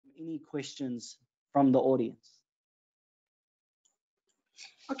any questions from the audience.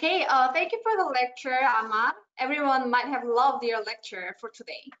 Okay, thank you for the lecture, Ahmad. Everyone might have loved your lecture for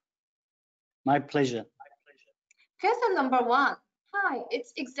today. My pleasure. Question number 1. Hi,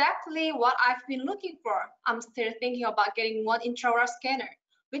 it's exactly what I've been looking for. I'm still thinking about getting one intraoral scanner.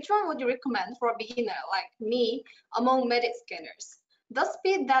 Which one would you recommend for a beginner like me among Medit scanners? Does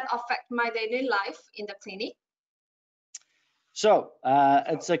speed that affect my daily life in the clinic? So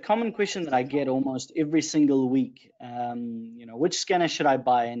it's a common question that I get almost every single week. Which scanner should I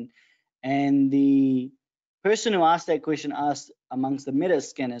buy? And the person who asked that question asked amongst the Medit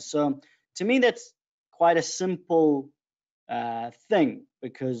scanners. So to me, that's quite a simple thing,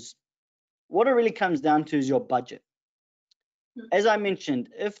 because what it really comes down to is your budget. As I mentioned,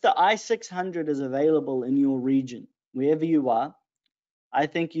 if the i600 is available in your region, wherever you are, I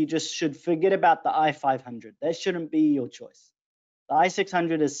think you just should forget about the i500. That shouldn't be your choice. The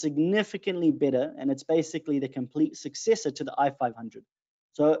i600 is significantly better, and it's basically the complete successor to the i500.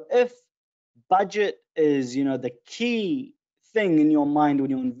 So if budget is, the key thing in your mind when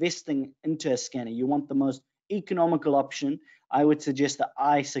you're investing into a scanner, you want the most economical option, I would suggest the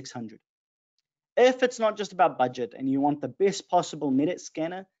i600. If it's not just about budget and you want the best possible Medit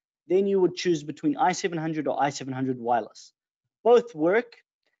scanner, then you would choose between i700 or i700 wireless. Both work.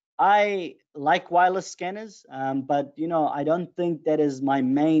 I like wireless scanners, but I don't think that is my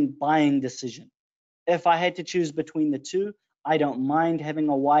main buying decision. If I had to choose between the two, I don't mind having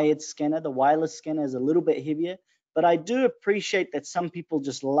a wired scanner. The wireless scanner is a little bit heavier, but I do appreciate that some people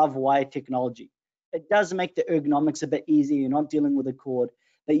just love wired technology. It does make the ergonomics a bit easier. You're not dealing with a cord,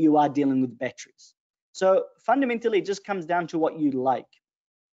 but you are dealing with batteries. So fundamentally, it just comes down to what you like.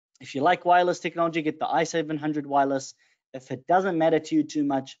 If you like wireless technology, get the i700 wireless. If it doesn't matter to you too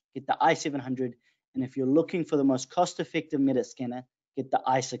much, get the i700. And if you're looking for the most cost-effective Medit scanner, get the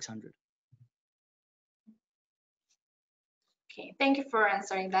i600. Okay, thank you for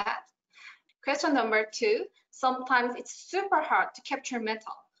answering that. Question number 2. Sometimes it's super hard to capture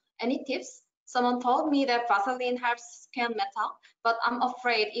metal. Any tips? Someone told me that Vaseline helps scan metal, but I'm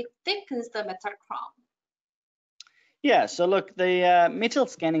afraid it thickens the metal crown. Yeah, so look, the metal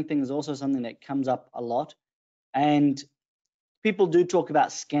scanning thing is also something that comes up a lot. And people do talk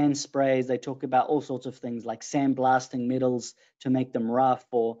about scan sprays. They talk about all sorts of things like sandblasting metals to make them rough.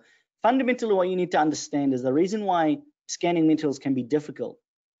 Or fundamentally, what you need to understand is the reason why scanning metals can be difficult,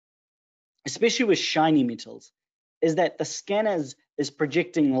 especially with shiny metals, is that the scanner is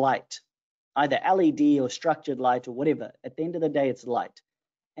projecting light, either LED or structured light or whatever. At the end of the day, it's light.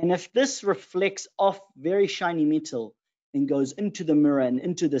 And if this reflects off very shiny metal and goes into the mirror and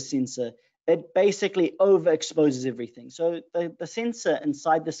into the sensor, it basically overexposes everything. So the sensor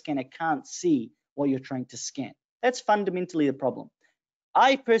inside the scanner can't see what you're trying to scan. That's fundamentally the problem.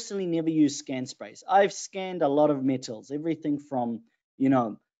 I personally never use scan sprays. I've scanned a lot of metals, everything from,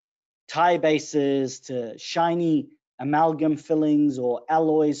 tie bases to shiny amalgam fillings or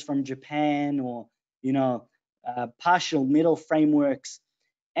alloys from Japan or, partial metal frameworks.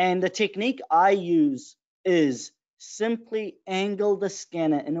 And the technique I use is simply angle the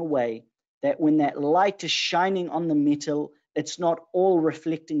scanner in a way that when that light is shining on the metal, it's not all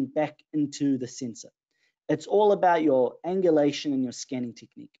reflecting back into the sensor. It's all about your angulation and your scanning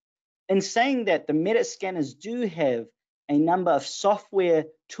technique. In saying that, the Medit scanners do have a number of software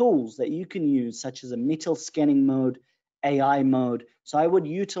tools that you can use, such as a metal scanning mode, AI mode. So I would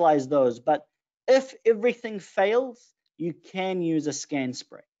utilize those. But if everything fails, you can use a scan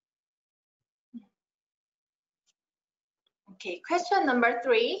spray. Okay, question number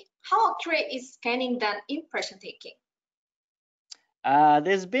 3. How accurate is scanning than impression taking?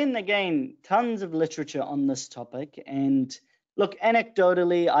 There's been, again, tons of literature on this topic. And look,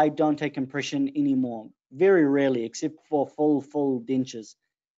 anecdotally, I don't take impression anymore. Very rarely, except for full dentures,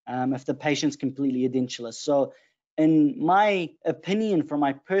 if the patient's completely edentulous. So in my opinion, from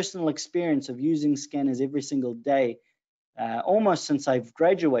my personal experience of using scanners every single day, almost since I've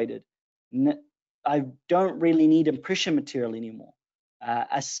graduated, I don't really need impression material anymore.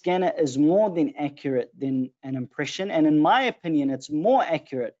 A scanner is more than accurate than an impression. And in my opinion, it's more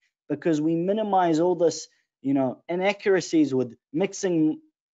accurate because we minimize all this, inaccuracies with mixing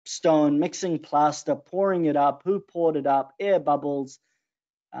stone, mixing plaster, pouring it up, who poured it up, air bubbles.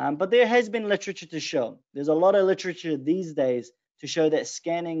 But there has been literature to show. There's a lot of literature these days to show that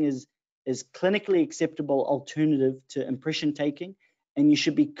scanning is clinically acceptable alternative to impression taking. And you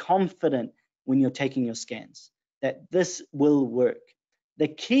should be confident when you're taking your scans that this will work. The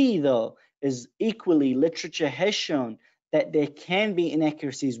key, though, is equally literature has shown that there can be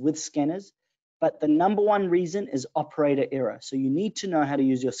inaccuracies with scanners, But the number one reason is operator error. So you need to know how to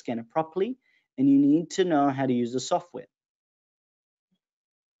use your scanner properly, and you need to know how to use the software.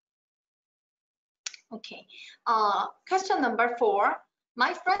 Okay. Question number 4.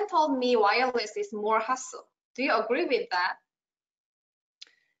 My friend told me wireless is more hassle. Do you agree with that?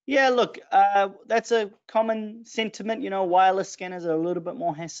 Yeah, look, that's a common sentiment. Wireless scanners are a little bit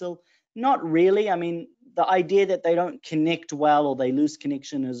more hassle. Not really. I mean, the idea that they don't connect well or they lose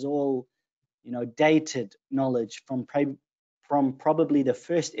connection is all, dated knowledge from probably the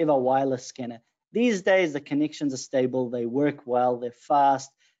first ever wireless scanner. These days, the connections are stable, they work well, they're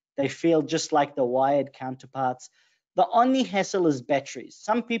fast, they feel just like the wired counterparts. The only hassle is batteries.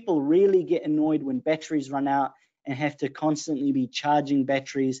 Some people really get annoyed when batteries run out and have to constantly be charging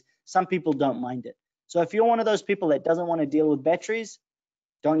batteries. Some people don't mind it. So if you're one of those people that doesn't want to deal with batteries,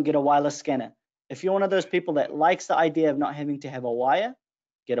 don't get a wireless scanner. If you're one of those people that likes the idea of not having to have a wire,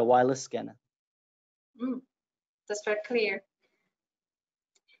 get a wireless scanner. That's very clear.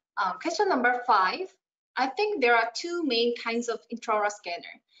 Question number 5. I think there are 2 main kinds of intraoral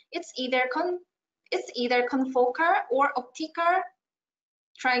scanner. It's either confocal or optical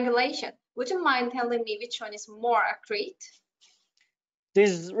triangulation. Would you mind telling me which one is more accurate?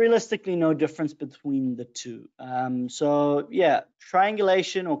 There's realistically no difference between the two. So yeah,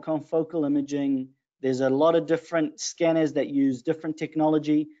 triangulation or confocal imaging, there's a lot of different scanners that use different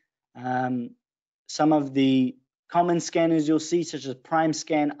technology. Some of the common scanners you'll see, such as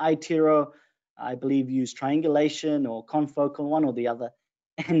PrimeScan, iTero, I believe use triangulation or confocal, one or the other.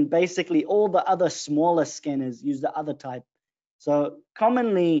 And basically all the other smaller scanners use the other type. So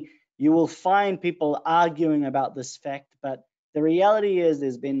commonly you will find people arguing about this fact, but the reality is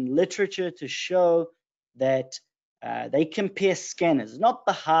there's been literature to show that they compare scanners, not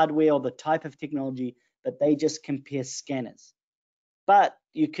the hardware or the type of technology, but they just compare scanners. But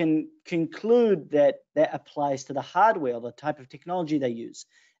you can conclude that that applies to the hardware or the type of technology they use.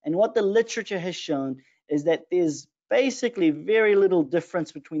 And what the literature has shown is that there's basically very little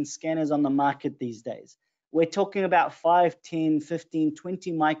difference between scanners on the market these days. We're talking about 5, 10, 15,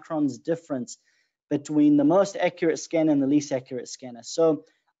 20 microns difference between the most accurate scanner and the least accurate scanner. So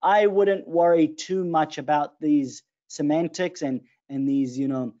I wouldn't worry too much about these semantics and these,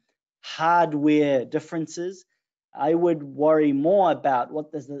 hardware differences. I would worry more about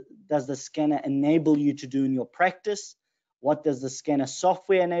what does the scanner enable you to do in your practice? What does the scanner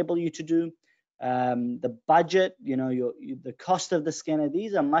software enable you to do? The budget, the cost of the scanner.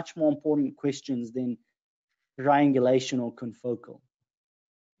 These are much more important questions than triangulation or confocal.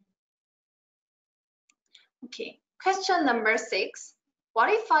 Okay, question number 6. What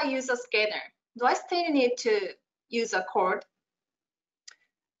if I use a scanner? Do I still need to use a cord?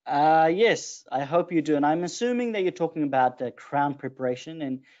 Yes, I hope you do. And I'm assuming that you're talking about the crown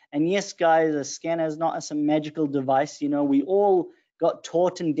preparation. And yes, guys, a scanner is not some magical device. We all got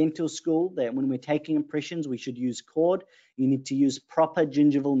taught in dental school that when we're taking impressions, we should use cord. You need to use proper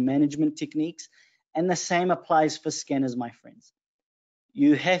gingival management techniques. And the same applies for scanners, my friends.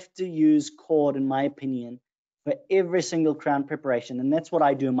 You have to use cord, in my opinion, for every single crown preparation. And that's what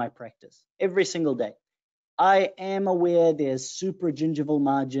I do in my practice every single day. I am aware there's super gingival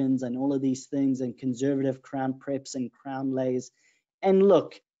margins and all of these things and conservative crown preps and crown lays. And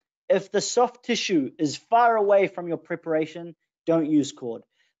look, if the soft tissue is far away from your preparation, don't use cord.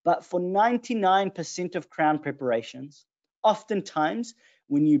 But for 99% of crown preparations, oftentimes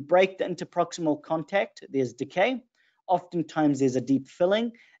when you break the interproximal contact, there's decay. Oftentimes there's a deep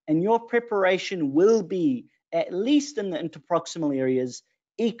filling, and your preparation will be, at least in the interproximal areas,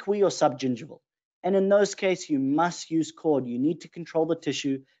 equi or subgingival. And in those cases, you must use cord. You need to control the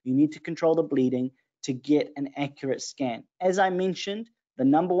tissue. You need to control the bleeding to get an accurate scan. As I mentioned, the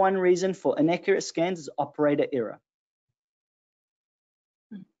number one reason for inaccurate scans is operator error.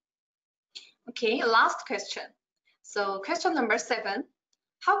 Okay, last question. So question number 7.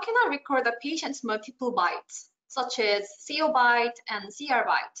 How can I record the patient's multiple bites, such as CO bite and CR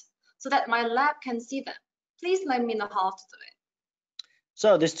bite, so that my lab can see them? Please let me know how to do it.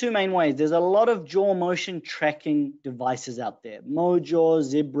 So there's 2 main ways. There's a lot of jaw motion tracking devices out there, Mojaw,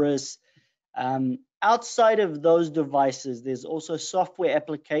 Zebras. Outside of those devices, there's also software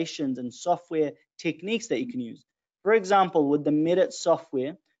applications and software techniques that you can use. For example, with the Medit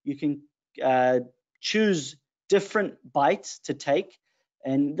software, you can choose different bites to take.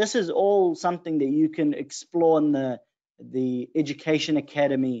 And this is all something that you can explore in the Education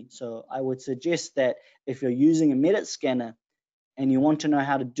Academy. So I would suggest that if you're using a Medit scanner, and you want to know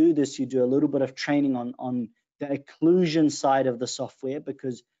how to do this, you do a little bit of training on the occlusion side of the software,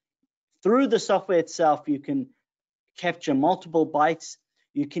 because through the software itself, you can capture multiple bites.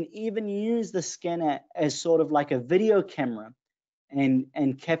 You can even use the scanner as sort of like a video camera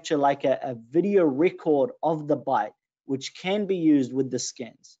and capture like a video record of the bite, which can be used with the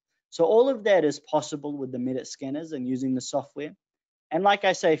scans. So all of that is possible with the Medit scanners and using the software. And like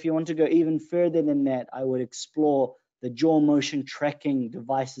I say, if you want to go even further than that, I would explore the jaw motion tracking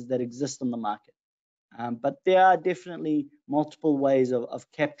devices that exist on the market. But there are definitely multiple ways of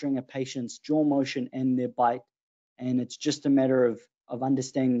capturing a patient's jaw motion and their bite. And it's just a matter of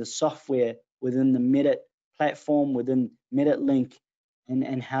understanding the software within the Medit platform, within Medit Link,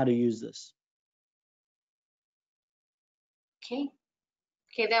 and how to use this. Okay,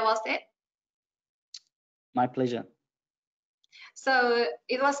 that was it. My pleasure. So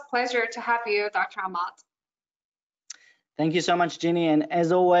it was a pleasure to have you, Dr. Ahmad. Thank you so much, Jenny. And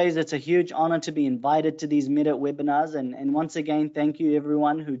as always, it's a huge honor to be invited to these Medit webinars. And once again, thank you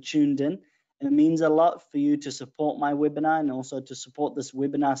everyone who tuned in. It means a lot for you to support my webinar and also to support this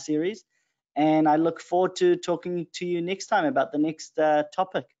webinar series. And I look forward to talking to you next time about the next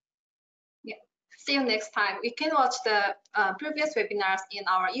topic. Yeah, see you next time. You can watch the previous webinars in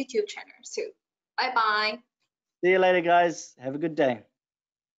our YouTube channel too. Bye-bye. See you later, guys. Have a good day.